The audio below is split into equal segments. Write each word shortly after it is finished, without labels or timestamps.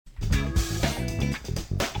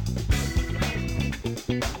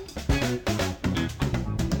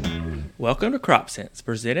Welcome to Crop Sense,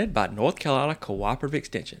 presented by North Carolina Cooperative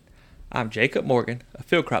Extension. I'm Jacob Morgan, a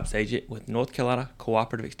field crops agent with North Carolina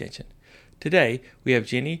Cooperative Extension. Today, we have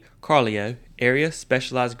Jenny Carleo, Area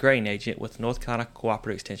Specialized Grain Agent with North Carolina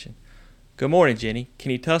Cooperative Extension. Good morning, Jenny.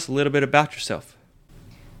 Can you tell us a little bit about yourself?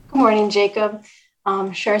 Good morning, Jacob.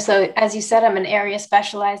 Sure. So as you said, I'm an area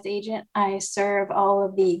specialized agent. I serve all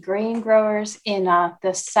of the grain growers in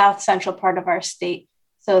the south central part of our state.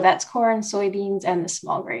 So that's corn, soybeans, and the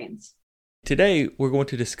small grains. Today, we're going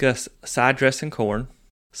to discuss side dressing corn.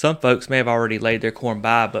 Some folks may have already laid their corn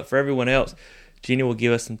by, but for everyone else, Jenny will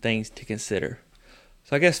give us some things to consider.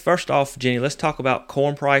 So I guess first off, Jenny, let's talk about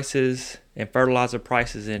corn prices and fertilizer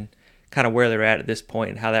prices and kind of where they're at this point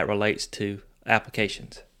and how that relates to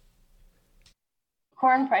applications.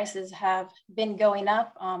 Corn prices have been going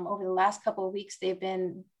up. Over the last couple of weeks, they've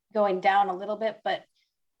been going down a little bit, but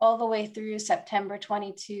all the way through September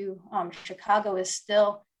 22, Chicago is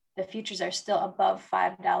still, the futures are still above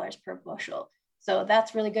 $5 per bushel. So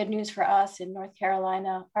that's really good news for us in North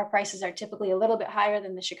Carolina. Our prices are typically a little bit higher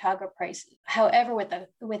than the Chicago prices. However,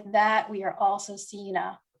 with that, we are also seeing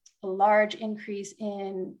a large increase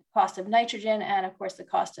in cost of nitrogen and, of course, the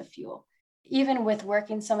cost of fuel. Even with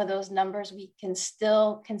working some of those numbers, we can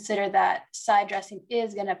still consider that side dressing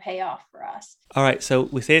is going to pay off for us. All right, so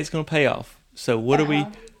we say it's going to pay off. So what do we?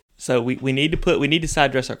 So we need to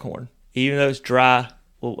side dress our corn, even though it's dry.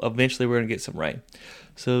 Well, eventually we're going to get some rain.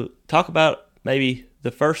 So talk about maybe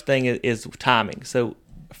the first thing is timing. So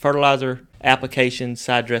fertilizer applications,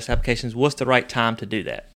 side dress applications. What's the right time to do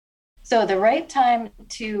that? So the right time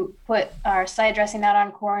to put our side dressing out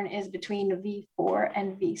on corn is between V4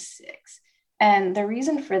 and V6. And the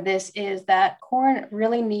reason for this is that corn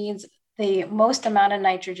really needs the most amount of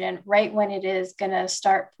nitrogen right when it is going to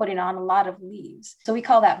start putting on a lot of leaves. So we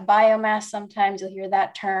call that biomass. Sometimes you'll hear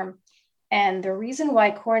that term. And the reason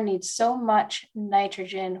why corn needs so much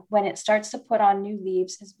nitrogen when it starts to put on new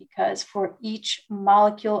leaves is because for each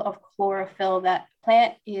molecule of chlorophyll that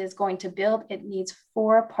plant is going to build, it needs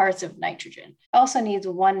 4 parts of nitrogen. It also needs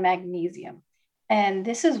 1 magnesium. And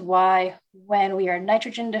this is why when we are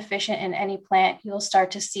nitrogen deficient in any plant, you'll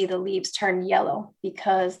start to see the leaves turn yellow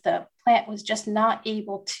because the plant was just not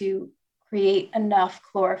able to create enough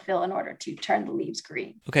chlorophyll in order to turn the leaves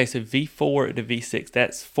green. Okay, so V4 to V6,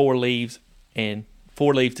 that's 4 leaves and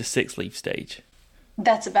 4 leaf to 6 leaf stage.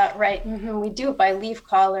 That's about right. We do it by leaf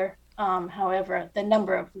collar. However, the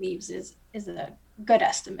number of leaves is a good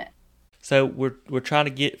estimate. So we're trying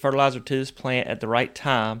to get fertilizer to this plant at the right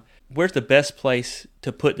time. Where's the best place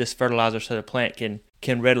to put this fertilizer so the plant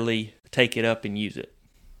can readily take it up and use it?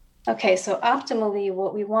 Okay, so optimally,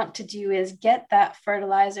 what we want to do is get that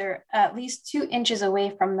fertilizer at least 2 inches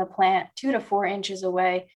away from the plant, 2 to 4 inches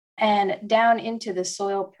away, and down into the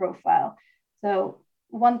soil profile. So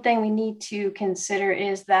one thing we need to consider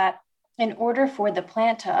is that in order for the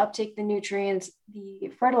plant to uptake the nutrients,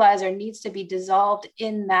 the fertilizer needs to be dissolved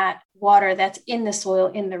in that water that's in the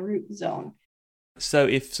soil in the root zone. So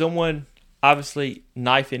if someone, obviously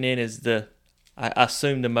knifing in is I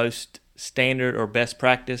assume the most standard or best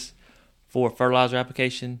practice for fertilizer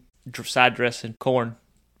application, side dressing corn,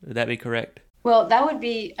 would that be correct? Well, that would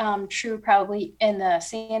be true probably in the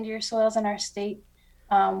sandier soils in our state.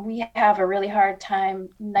 We have a really hard time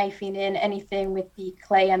knifing in anything with the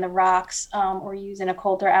clay and the rocks or using a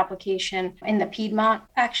coulter application in the Piedmont.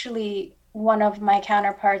 Actually, one of my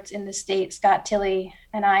counterparts in the state, Scott Tilley,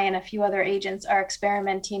 and I and a few other agents are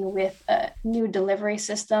experimenting with a new delivery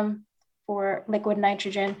system for liquid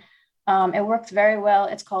nitrogen. It works very well.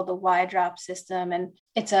 It's called the Y-drop system, and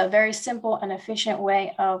it's a very simple and efficient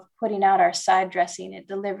way of putting out our side dressing. It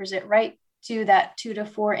delivers it right to that 2 to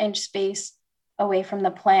 4 inch space away from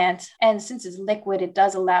the plant. And since it's liquid, it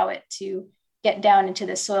does allow it to get down into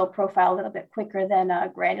the soil profile a little bit quicker than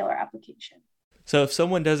a granular application. So if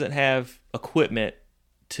someone doesn't have equipment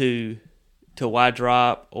to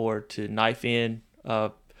Y-drop or to knife in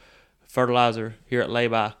fertilizer here at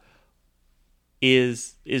lay-by,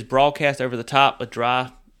 is broadcast over the top a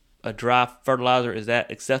dry fertilizer, is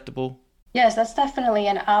that acceptable? Yes, that's definitely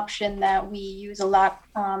an option that we use a lot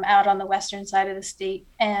out on the western side of the state.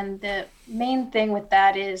 And the main thing with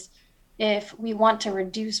that is if we want to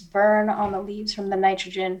reduce burn on the leaves from the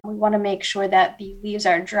nitrogen, we want to make sure that the leaves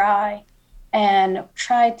are dry and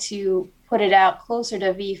try to put it out closer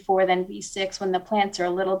to V4 than V6. When the plants are a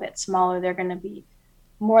little bit smaller, they're going to be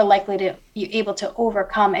more likely to be able to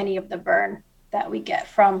overcome any of the burn that we get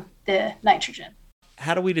from the nitrogen.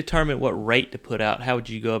 How do we determine what rate to put out? How would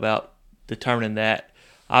you go about determining that?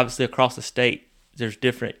 Obviously, across the state, there's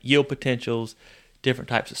different yield potentials, different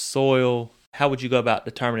types of soil. How would you go about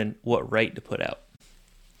determining what rate to put out?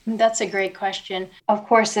 That's a great question. Of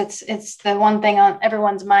course, it's the one thing on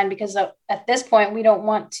everyone's mind because at this point we don't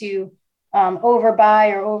want to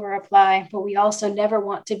overbuy or over apply, but we also never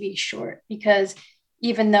want to be short because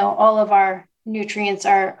even though all of our nutrients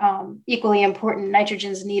are equally important,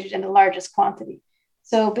 nitrogen is needed in the largest quantity.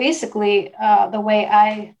 So basically, the way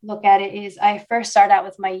I look at it is I first start out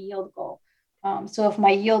with my yield goal. So if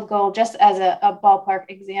my yield goal, just as a ballpark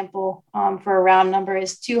example for a round number,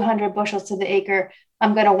 is 200 bushels to the acre,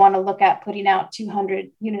 I'm going to want to look at putting out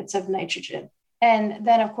 200 units of nitrogen. And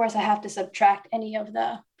then, of course, I have to subtract any of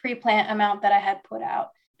the pre-plant amount that I had put out.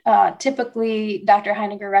 Typically, Dr.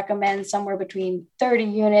 Heiniger recommends somewhere between 30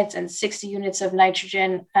 units and 60 units of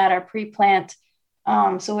nitrogen at our pre-plant.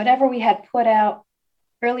 So whatever we had put out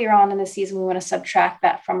earlier on in the season, we want to subtract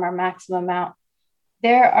that from our maximum amount.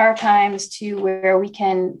 There are times too where we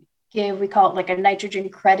can give, we call it like a nitrogen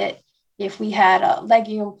credit. If we had a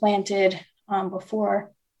legume planted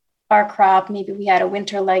before our crop, maybe we had a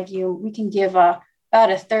winter legume, we can give about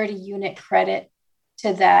a 30 unit credit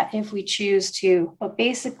to that if we choose to. But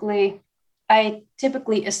basically, I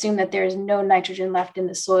typically assume that there's no nitrogen left in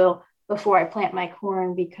the soil before I plant my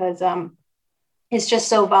corn because it's just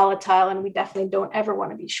so volatile and we definitely don't ever want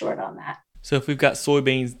to be short on that. So if we've got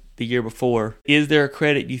soybeans the year before, is there a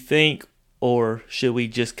credit you think, or should we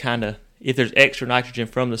just kind of, if there's extra nitrogen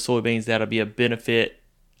from the soybeans, that'll be a benefit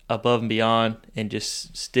above and beyond, and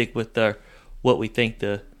just stick with what we think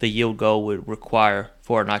the yield goal would require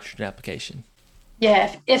for our nitrogen application?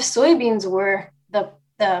 Yeah, if soybeans were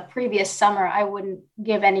the previous summer, I wouldn't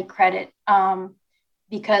give any credit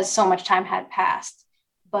because so much time had passed.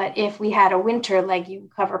 But if we had a winter legume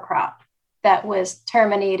cover crop that was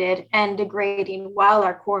terminated and degrading while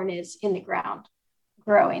our corn is in the ground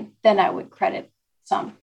growing, then I would credit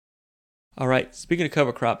some. All right, speaking of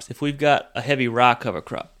cover crops, if we've got a heavy rye cover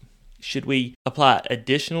crop, should we apply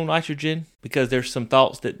additional nitrogen? Because there's some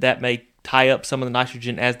thoughts that may tie up some of the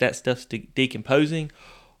nitrogen as that stuff's decomposing,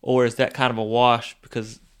 or is that kind of a wash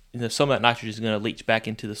because some of that nitrogen is going to leach back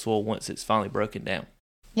into the soil once it's finally broken down?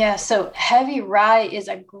 Yeah, so heavy rye is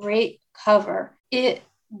a great cover. It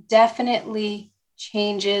definitely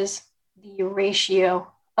changes the ratio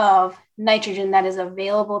of nitrogen that is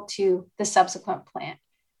available to the subsequent plant.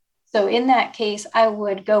 So in that case, I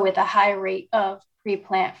would go with a high rate of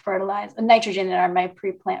pre-plant fertilizer, nitrogen in my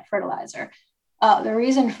pre-plant fertilizer. The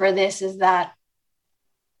reason for this is that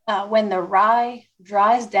when the rye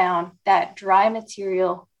dries down, that dry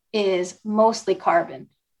material is mostly carbon.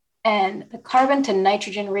 And the carbon to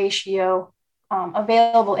nitrogen ratio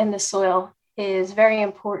available in the soil is very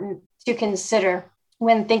important to consider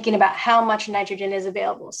when thinking about how much nitrogen is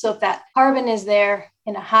available. So if that carbon is there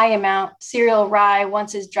in a high amount, cereal rye,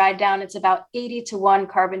 once it's dried down, it's about 80-1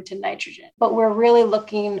 carbon to nitrogen. But we're really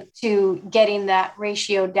looking to getting that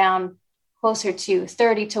ratio down closer to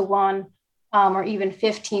 30-1 or even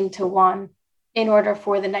 15-1 in order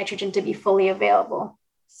for the nitrogen to be fully available.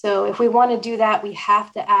 So if we want to do that, we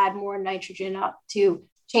have to add more nitrogen up to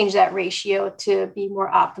change that ratio to be more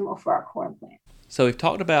optimal for our corn plant. So we've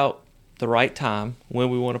talked about the right time when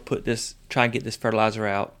we want to try and get this fertilizer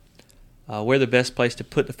out, where the best place to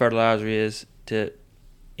put the fertilizer is to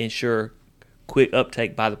ensure quick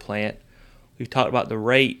uptake by the plant. We've talked about the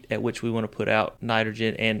rate at which we want to put out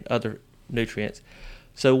nitrogen and other nutrients.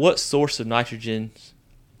 So what source of nitrogen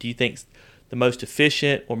do you think is the most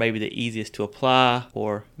efficient, or maybe the easiest to apply,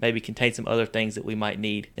 or maybe contain some other things that we might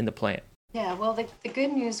need in the plant? Yeah, well, the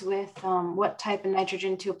good news with what type of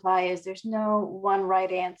nitrogen to apply is there's no one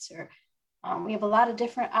right answer. We have a lot of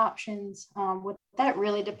different options. What that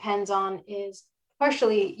really depends on is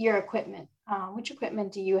partially your equipment. Which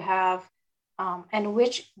equipment do you have, and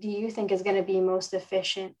which do you think is going to be most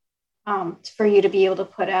efficient for you to be able to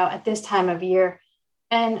put out at this time of year?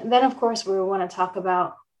 And then, of course, we want to talk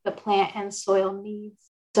about the plant and soil needs.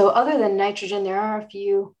 So other than nitrogen, there are a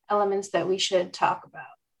few elements that we should talk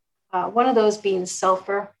about. One of those being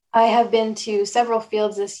sulfur. I have been to several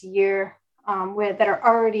fields this year that are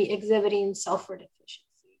already exhibiting sulfur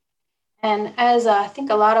deficiency. And as I think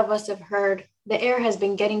a lot of us have heard, the air has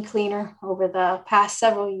been getting cleaner over the past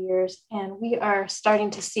several years, and we are starting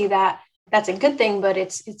to see that. That's a good thing, but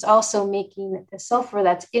it's also making the sulfur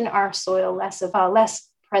that's in our soil less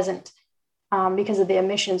present because of the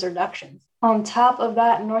emissions reductions. On top of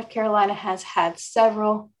that, North Carolina has had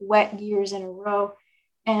several wet years in a row,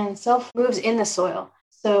 and sulfur moves in the soil.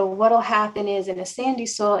 So what'll happen is in a sandy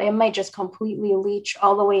soil, it might just completely leach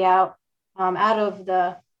all the way out of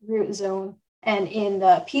the root zone. And in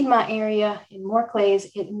the Piedmont area, in more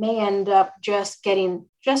clays, it may end up just getting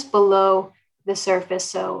just below the surface.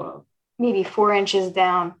 So maybe 4 inches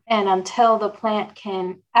down. And until the plant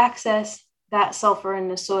can access that sulfur in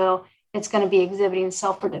the soil, it's going to be exhibiting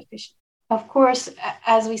sulfur deficiency. Of course,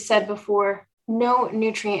 as we said before, no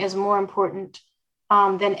nutrient is more important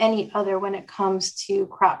than any other when it comes to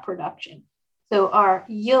crop production. So our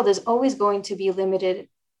yield is always going to be limited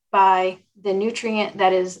by the nutrient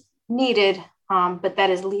that is needed, but that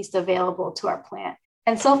is least available to our plant.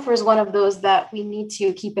 And sulfur is one of those that we need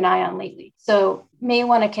to keep an eye on lately. So may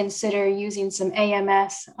want to consider using some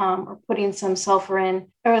AMS or putting some sulfur in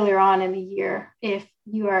earlier on in the year if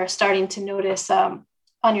you are starting to notice on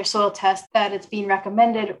your soil test that it's being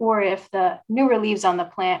recommended, or if the newer leaves on the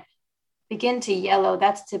plant begin to yellow,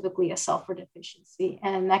 that's typically a sulfur deficiency,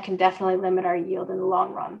 and that can definitely limit our yield in the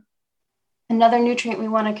long run. Another nutrient we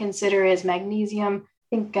want to consider is magnesium.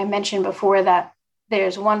 I think I mentioned before that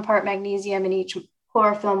there's 1 part magnesium in each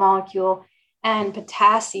chlorophyll molecule, and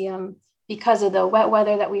potassium, because of the wet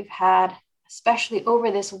weather that we've had, especially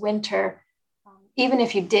over this winter. Even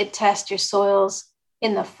if you did test your soils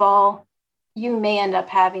in the fall, you may end up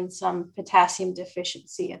having some potassium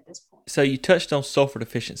deficiency at this point. So you touched on sulfur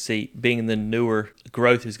deficiency being the newer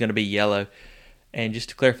growth is going to be yellow. And just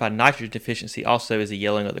to clarify, nitrogen deficiency also is a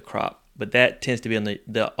yellowing of the crop, but that tends to be on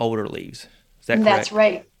the older leaves. Is that correct? That's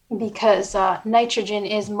right, because nitrogen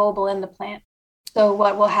is mobile in the plant. So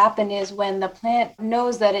what will happen is when the plant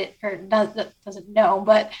knows that it, or doesn't know,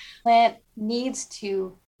 but plant needs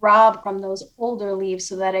to rob from those older leaves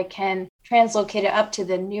so that it can translocate it up to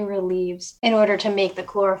the newer leaves in order to make the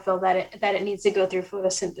chlorophyll that it needs to go through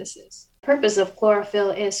photosynthesis. The purpose of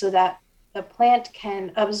chlorophyll is so that the plant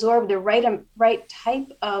can absorb the right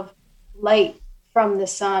type of light from the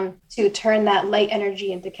sun to turn that light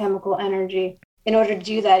energy into chemical energy. In order to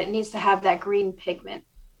do that, it needs to have that green pigment.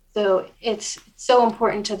 So it's so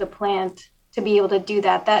important to the plant to be able to do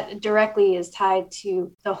that. That directly is tied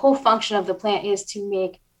to the whole function of the plant is to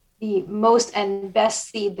make the most and best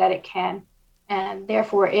seed that it can. And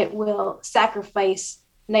therefore, it will sacrifice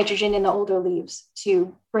nitrogen in the older leaves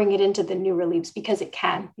to bring it into the newer leaves because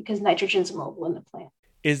nitrogen is mobile in the plant.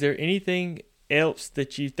 Is there anything else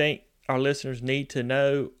that you think our listeners need to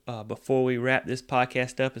know before we wrap this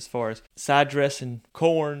podcast up as far as side dressing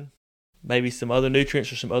corn, maybe some other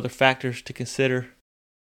nutrients or some other factors to consider?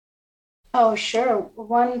 Oh, sure.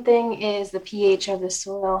 One thing is the pH of the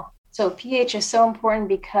soil. So pH is so important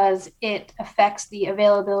because it affects the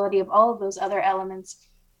availability of all of those other elements.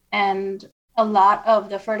 And a lot of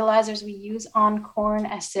the fertilizers we use on corn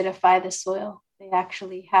acidify the soil. They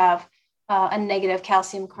actually have a negative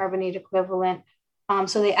calcium carbonate equivalent.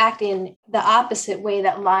 So they act in the opposite way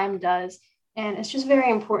that lime does. And it's just very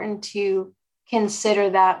important to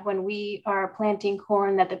consider that when we are planting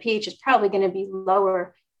corn, that the pH is probably going to be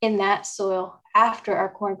lower in that soil after our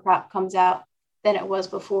corn crop comes out than it was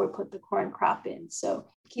before we put the corn crop in. So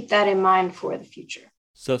keep that in mind for the future.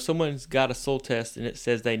 So if someone's got a soil test and it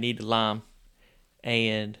says they need lime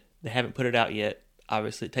and they haven't put it out yet,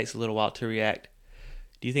 obviously it takes a little while to react.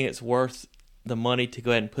 Do you think it's worth the money to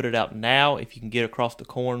go ahead and put it out now if you can get across the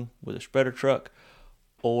corn with a spreader truck,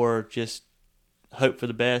 or just hope for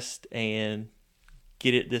the best and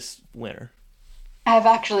get it this winter? I've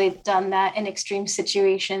actually done that in extreme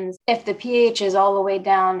situations. If the pH is all the way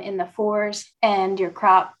down in the 4s and your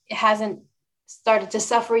crop hasn't started to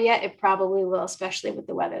suffer yet, it probably will, especially with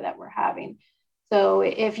the weather that we're having. So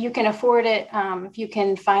if you can afford it, if you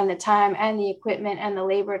can find the time and the equipment and the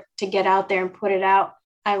labor to get out there and put it out,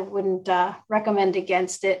 I wouldn't recommend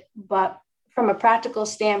against it. But from a practical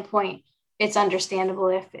standpoint, it's understandable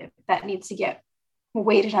if that needs to get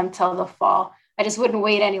waited until the fall. I just wouldn't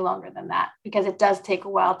wait any longer than that because it does take a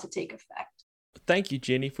while to take effect. Thank you,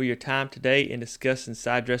 Jenny, for your time today in discussing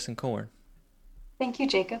side dressing corn. Thank you,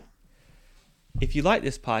 Jacob. If you like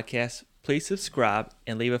this podcast, please subscribe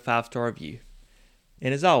and leave a 5-star review.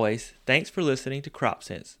 And as always, thanks for listening to Crop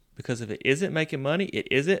Sense, because if it isn't making money, it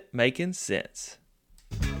isn't making sense.